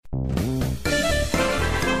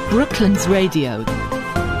Brooklands Radio.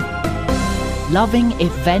 Loving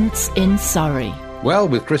events in Surrey. Well,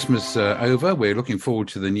 with Christmas over, we're looking forward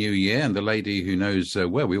to the new year, and the lady who knows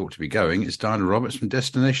where we ought to be going is Diana Roberts from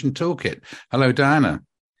Destination Toolkit. Hello, Diana.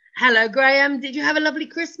 Hello, Graham. Did you have a lovely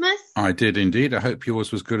Christmas? I did indeed. I hope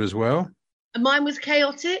yours was good as well. Mine was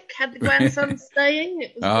chaotic. Had the grandson staying.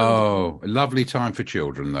 It was wonderful. A lovely time for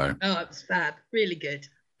children, though. Oh, it was fab. Really good.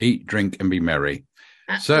 Eat, drink, and be merry.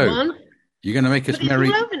 That's so, the one. You're going to make us but merry.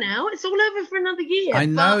 It's all over now. It's all over for another year. I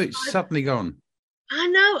know, it's suddenly gone. I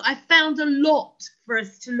know. I found a lot for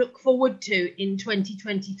us to look forward to in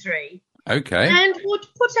 2023. Okay. And would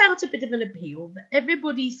put out a bit of an appeal that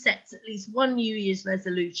everybody sets at least one New Year's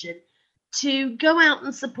resolution to go out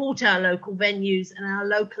and support our local venues and our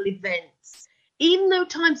local events. Even though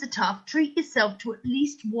times are tough, treat yourself to at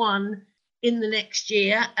least one in the next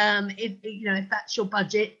year, if that's your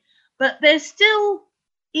budget. But they're still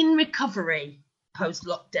in recovery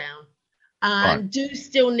post-lockdown and do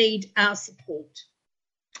still need our support.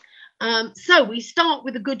 So we start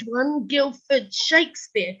with a good one, Guildford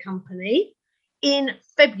Shakespeare Company in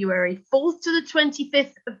February, 4th to the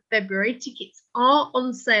 25th of February. Tickets are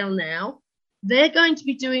on sale now. They're going to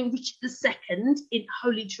be doing Richard II in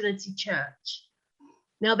Holy Trinity Church.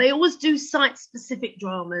 Now, they always do site-specific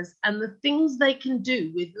dramas, and the things they can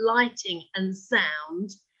do with lighting and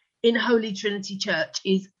sound in Holy Trinity Church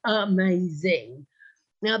is amazing.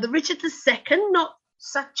 Now, the Richard II, not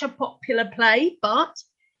such a popular play, but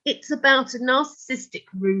it's about a narcissistic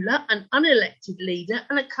ruler, an unelected leader,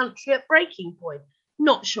 and a country at breaking point.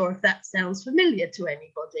 Not sure if that sounds familiar to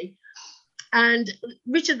anybody. And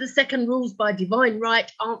Richard II rules by divine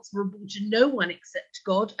right, answerable to no one except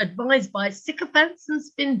God, advised by sycophants and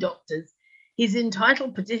spin doctors. His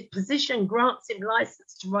entitled position grants him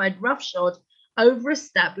license to ride roughshod over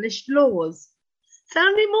established laws.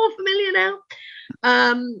 Sounding more familiar now?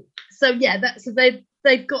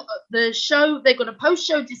 They've got the show. They've got a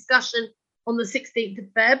post-show discussion on the 16th of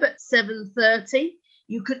Feb at 7:30.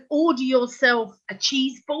 You can order yourself a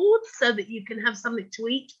cheese board so that you can have something to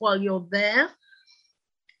eat while you're there.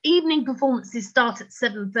 Evening performances start at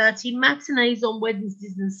 7:30. Matinees on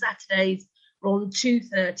Wednesdays and Saturdays are on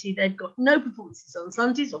 2:30. They've got no performances on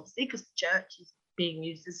Sundays, obviously, because the church is being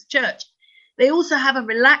used as a church. They also have a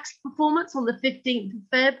relaxed performance on the 15th of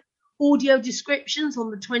Feb, audio descriptions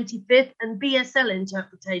on the 25th, and BSL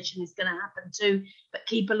interpretation is going to happen too, but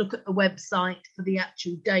keep a look at the website for the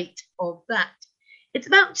actual date of that. It's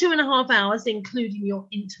about 2.5 hours, including your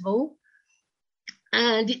interval,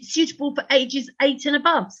 and it's suitable for ages 8 and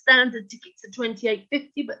above. Standard tickets are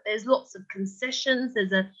 £28.50, but there's lots of concessions.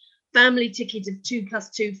 There's a family ticket of 2 plus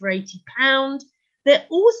 2 for £80. They're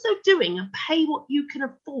also doing a pay what you can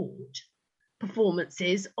afford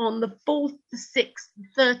performances on the 4th, the 6th, the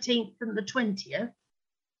 13th, and the 20th.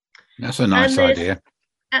 That's a nice idea.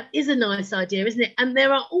 That is a nice idea, isn't it? And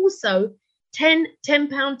there are also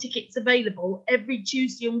 £10 tickets available every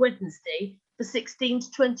Tuesday and Wednesday for 16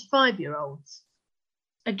 to 25-year-olds.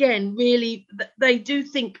 Again, really, they do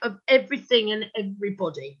think of everything and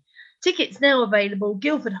everybody. Tickets now available,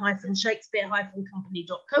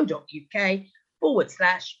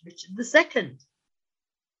 guildford-shakespeare-company.co.uk/Richard II.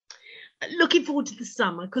 Looking forward to the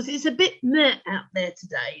summer because it's a bit meh out there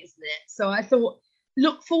today, isn't it? So I thought,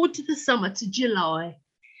 look forward to the summer, to July.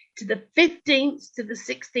 To the 15th to the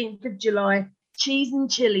 16th of July, Cheese and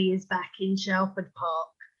Chili is back in Shalford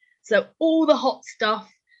Park. So all the hot stuff,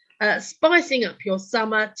 spicing up your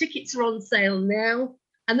summer. Tickets are on sale now,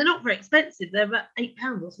 and they're not very expensive. They're about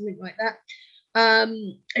 £8 or something like that.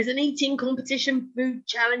 There's an eating competition, food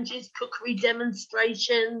challenges, cookery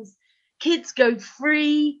demonstrations. Kids go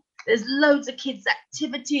free. There's loads of kids'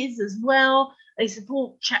 activities as well. They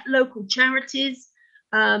support local charities.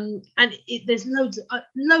 There's loads of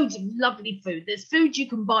lovely food. There's food you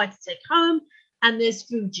can buy to take home, and there's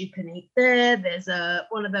food you can eat there. There's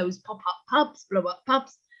one of those pop-up pubs, blow-up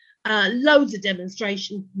pubs, loads of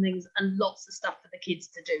demonstrations and things, and lots of stuff for the kids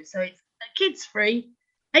to do. So it's kids free,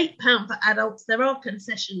 £8 for adults. There are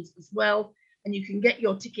concessions as well, and you can get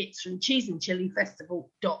your tickets from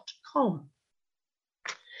cheeseandchilifestival.com.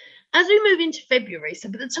 As we move into February, so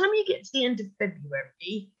by the time you get to the end of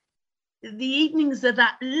February, the evenings are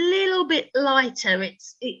that little bit lighter.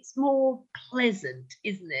 It's more pleasant,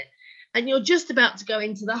 isn't it? And you're just about to go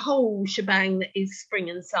into the whole shebang that is spring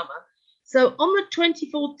and summer. So on the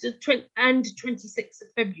 24th and 26th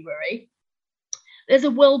of February, there's a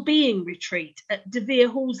well-being retreat at De Vere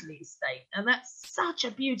Horsley Estate. And that's such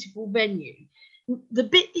a beautiful venue. The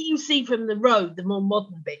bit that you see from the road, the more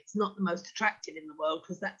modern bit's not the most attractive in the world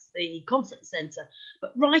because that's the conference centre.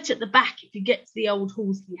 But right at the back, if you get to the old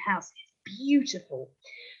Horsley house, it's beautiful.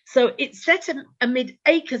 So it's set amid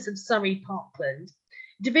acres of Surrey parkland.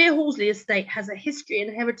 De Vere Horsley Estate has a history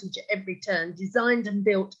and heritage at every turn, designed and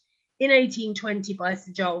built in 1820 by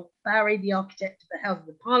Sir Joel Barry, the architect of the Houses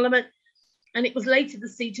of Parliament, and it was later the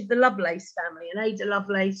seat of the Lovelace family, and Ada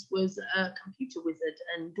Lovelace was a computer wizard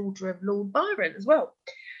and daughter of Lord Byron as well.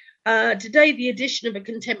 Today, the addition of a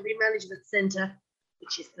contemporary management centre,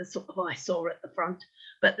 which is the sort of eyesore at the front,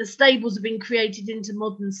 but the stables have been created into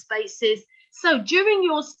modern spaces. So during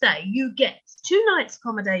your stay, you get 2 nights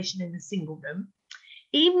accommodation in a single room,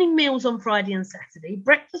 evening meals on Friday and Saturday,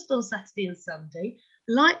 breakfast on Saturday and Sunday,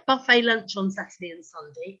 light buffet lunch on Saturday and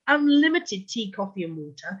Sunday, unlimited tea, coffee and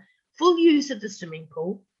water, full use of the swimming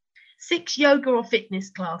pool, 6 yoga or fitness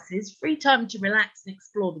classes, free time to relax and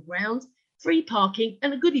explore the grounds, free parking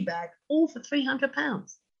and a goodie bag, all for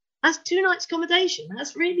 £300. That's 2 nights accommodation.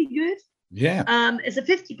 That's really good. Yeah. It's a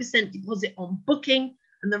 50% deposit on booking,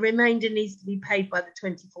 and the remainder needs to be paid by the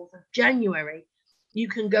 24th of January. You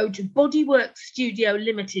can go to Bodywork Studio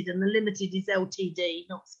Limited, and the limited is LTD,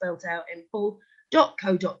 not spelt out in full,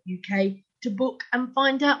 .co.uk to book and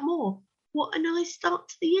find out more. What a nice start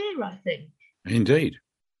to the year, I think. Indeed.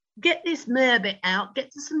 Get this mare bit out,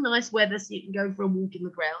 get to some nice weather so you can go for a walk in the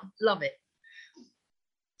ground. Love it.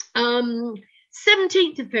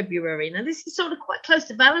 17th of February. Now, this is sort of quite close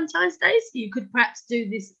to Valentine's Day, so you could perhaps do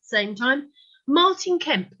this at the same time. Martin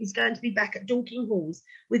Kemp is going to be back at Dorking Halls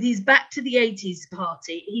with his Back to the 80s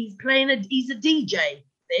party. He's a DJ,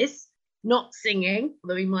 not singing,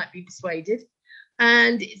 although he might be persuaded.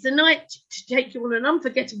 And it's a night to take you on an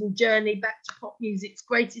unforgettable journey back to pop music's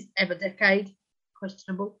greatest ever decade,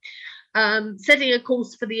 questionable, setting a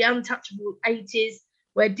course for the untouchable 80s,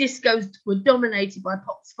 where discos were dominated by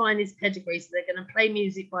pop's finest pedigree. So they're going to play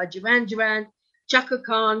music by Duran Duran, Chaka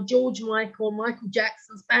Khan, George Michael, Michael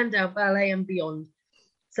Jackson, Spandau Ballet and beyond.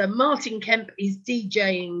 So Martin Kemp is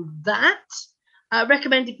DJing that.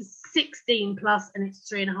 Recommended for 16 plus, and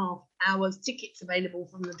it's 3.5 hours. Tickets available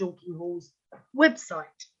from the Dorking Halls website.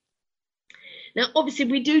 Now, obviously,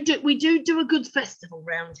 we do a good festival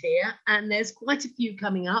round here, and there's quite a few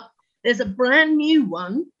coming up. There's a brand new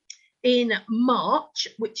one in March,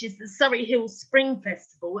 which is the Surrey Hills Spring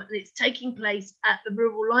Festival, and it's taking place at the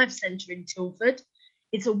Rural Life Centre in Tilford.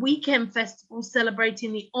 It's a weekend festival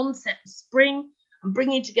celebrating the onset of spring and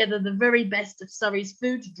bringing together the very best of Surrey's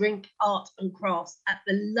food, drink, art and crafts at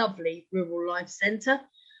the lovely Rural Life Centre.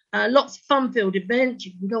 Lots of fun-filled events.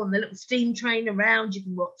 You can go on the little steam train around. You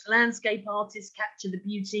can watch landscape artists capture the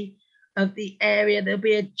beauty of the area. There'll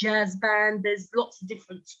be a jazz band. There's lots of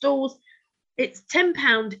different stalls. It's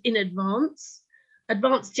 £10 in advance.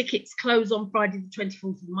 Advance tickets close on Friday the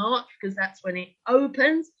 24th of March because that's when it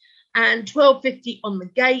opens. And £12.50 on the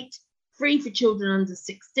gate. Free for children under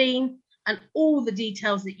 16. And all the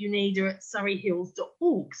details that you need are at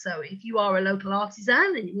surreyhills.org. So if you are a local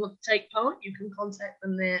artisan and you want to take part, you can contact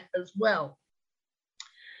them there as well.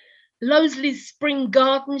 Loseley's Spring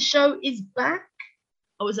Garden Show is back.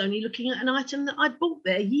 I was only looking at an item that I bought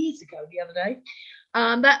there years ago the other day.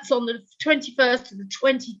 That's on the 21st to the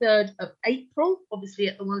 23rd of April, obviously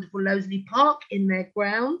at the wonderful Loseley Park in their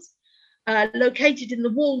grounds. Located in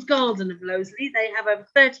the walled garden of Loseley, they have over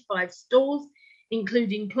 35 stalls,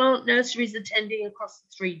 including plant nurseries attending across the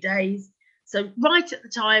 3 days. So right at the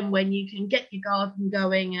time when you can get your garden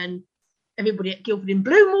going, and everybody at Guildford in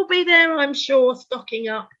Bloom will be there, I'm sure, stocking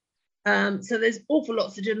up. So there's awful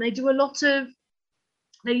lots to do. And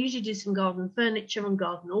they usually do some garden furniture and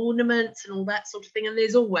garden ornaments and all that sort of thing. And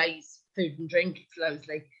there's always food and drink. It's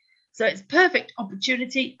Loseley. So it's a perfect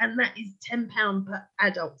opportunity. And that is £10 per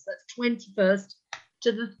adult. So that's 21st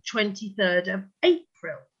to the 23rd of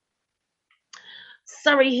April.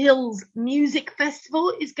 Surrey Hills Music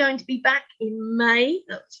Festival is going to be back in May.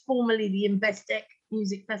 That's formerly the Investec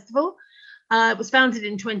Music Festival. It was founded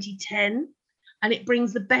in 2010, and it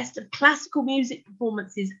brings the best of classical music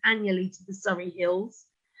performances annually to the Surrey Hills.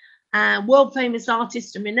 World famous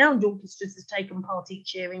artists and renowned orchestras have taken part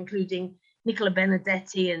each year, including Nicola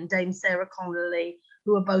Benedetti and Dame Sarah Connolly,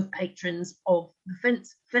 who are both patrons of the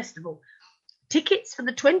festival. Tickets for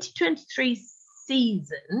the 2023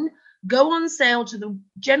 season go on sale to the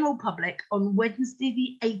general public on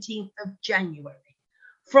Wednesday, the 18th of January,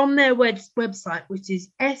 from their website, which is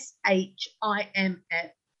SHIMF,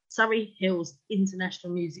 Surrey Hills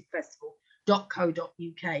International Music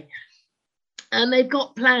Festival.co.uk. And they've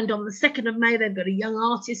got planned on the 2nd of May, they've got a young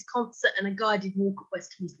artist concert and a guided walk at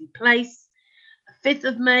West Horsley Place. 5th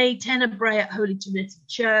of May, Tenebrae at Holy Trinity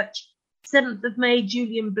Church. 7th of May,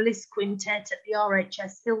 Julian Bliss Quintet at the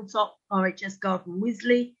RHS Hilltop, RHS Garden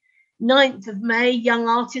Wisley. 9th of May, Young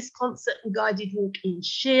Artist Concert and Guided Walk in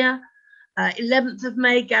Shear. 11th of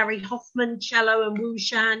May, Gary Hoffman, cello and Wu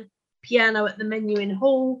Shan, piano at the Menuhin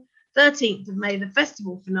Hall. 13th of May, the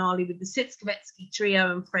festival finale with the Sitskowetsky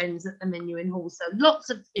Trio and Friends at the Menuhin Hall. So lots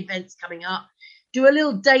of events coming up. Do a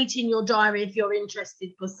little date in your diary if you're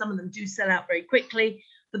interested, because some of them do sell out very quickly,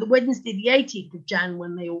 for the Wednesday, the 18th of Jan,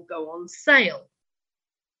 when they all go on sale.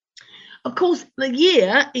 Of course, the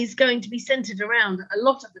year is going to be centred around a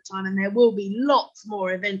lot of the time, and there will be lots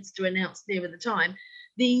more events to announce nearer the time.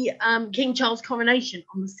 The King Charles coronation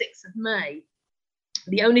on the 6th of May.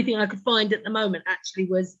 The only thing I could find at the moment actually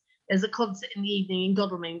was there's a concert in the evening in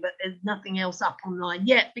Godalming, but there's nothing else up online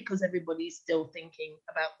yet because everybody's still thinking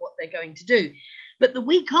about what they're going to do. But the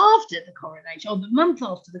week after the coronation, or the month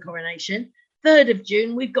after the coronation, 3rd of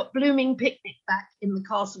June, we've got Blooming Picnic back in the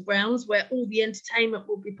castle grounds, where all the entertainment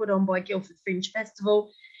will be put on by Guildford Fringe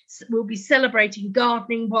Festival. We'll be celebrating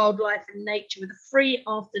gardening, wildlife and nature with a free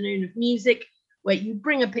afternoon of music, where you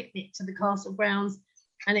bring a picnic to the castle grounds,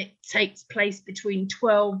 and it takes place between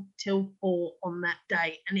 12 till 4 on that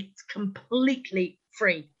day, and it's completely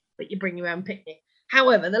free, but you bring your own picnic.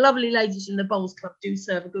 However, the lovely ladies in the Bowls Club do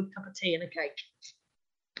serve a good cup of tea and a cake.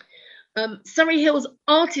 Surrey Hills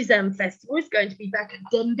Artisan Festival is going to be back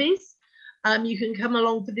at Denby's. You can come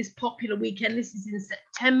along for this popular weekend. This is in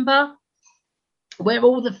September, where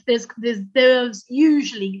all there's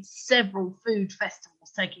usually several food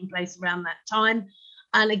festivals taking place around that time.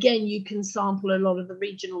 And again, you can sample a lot of the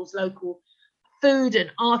regional's local food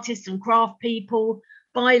and artists and craft people,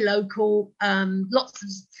 buy local, lots of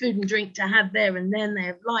food and drink to have there and then. They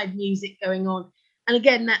have live music going on. And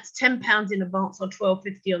again, that's £10 in advance or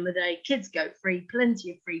 $12.50 on the day. Kids go free,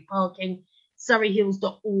 plenty of free parking.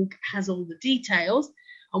 surreyhills.org has all the details.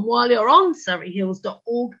 And while you're on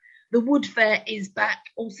surreyhills.org, the Wood Fair is back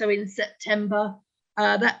also in September.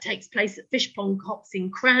 That takes place at Fishpond Copse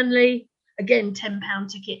in Cranley. Again, £10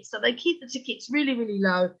 tickets. So they keep the tickets really, really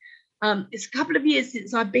low. It's a couple of years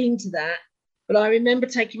since I've been to that, but I remember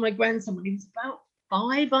taking my grandson when he was about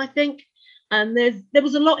 5, I think. And there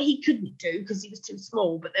was a lot he couldn't do because he was too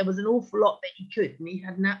small, but there was an awful lot that he could. And he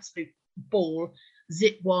had an absolute ball,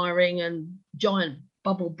 zip wiring and giant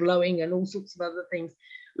bubble blowing and all sorts of other things.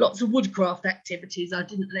 Lots of woodcraft activities. I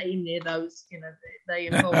didn't let him near those. You know, they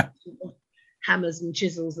involved hammers and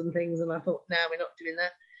chisels and things. And I thought, no, we're not doing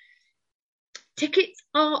that. Tickets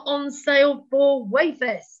are on sale for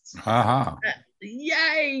Wayfest. Aha.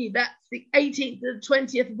 Yay! That's the 18th to the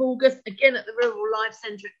 20th of August, again at the Rural Life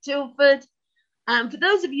Centre at Tilford. For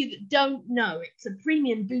those of you that don't know, it's a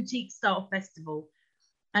premium boutique style festival,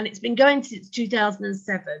 and it's been going since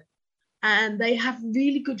 2007. And they have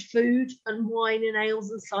really good food and wine and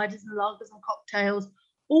ales and ciders and lagers and cocktails,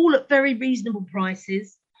 all at very reasonable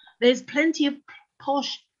prices. There's plenty of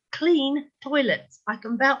posh, clean toilets. I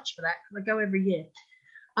can vouch for that because I go every year.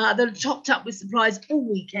 They're topped up with supplies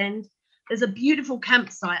all weekend. There's a beautiful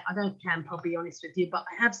campsite. I don't camp, I'll be honest with you, but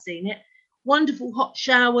I have seen it. Wonderful hot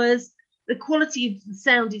showers. The quality of the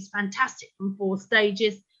sound is fantastic from 4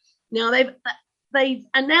 stages. Now, they've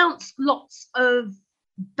announced lots of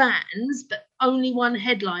bands, but only one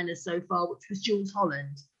headliner so far, which was Jules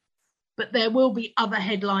Holland. But there will be other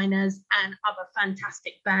headliners and other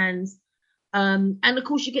fantastic bands. And, of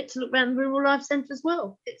course, you get to look around the Rural Life Centre as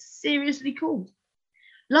well. It's seriously cool.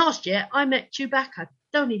 Last year, I met Chewbacca.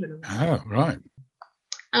 Don't even remember. Oh, right.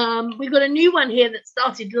 We've got a new one here that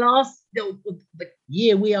started the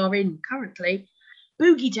year we are in currently.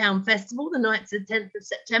 Boogie Town Festival, the 9th to 10th of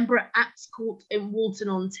September at Apps Court in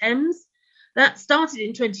Walton-on-Thames. That started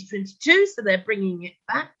in 2022, so they're bringing it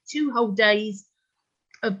back. 2 whole days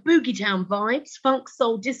of Boogie Town vibes. Funk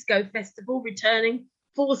Soul Disco Festival returning.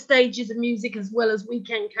 4 stages of music as well as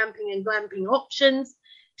weekend camping and glamping options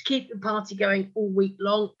to keep the party going all week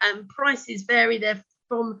long. And prices vary. They're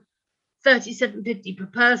from $37.50 per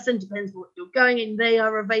person, depends what you're going in. They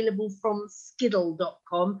are available from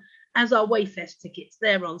skiddle.com, as are Wayfest tickets.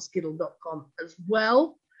 They're on skiddle.com as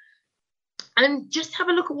well. And just have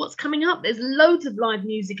a look at what's coming up. There's loads of live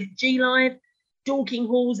music at G Live, Dorking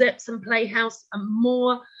Halls, Epsom Playhouse, and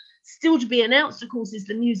more. Still to be announced, of course, is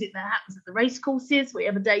the music that happens at the race courses. We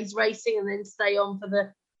have a day's racing and then stay on for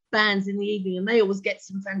the bands in the evening, and they always get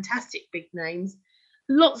some fantastic big names.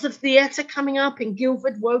 Lots of theatre coming up in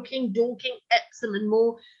Guildford, Woking, Dorking, Epsom and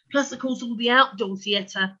more. Plus, of course, all the outdoor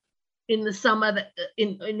theatre in the summer, that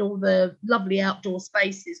in all the lovely outdoor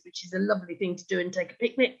spaces, which is a lovely thing to do and take a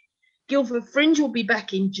picnic. Guildford Fringe will be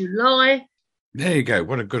back in July. There you go.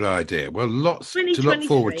 What a good idea. Well, lots to look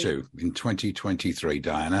forward to in 2023,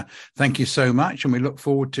 Diana. Thank you so much, and we look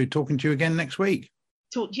forward to talking to you again next week.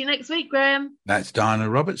 Talk to you next week, Graham. That's Diana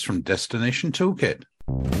Roberts from Destination Toolkit.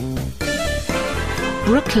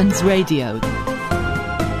 Brooklands Radio.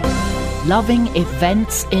 Loving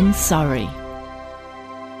events in Surrey.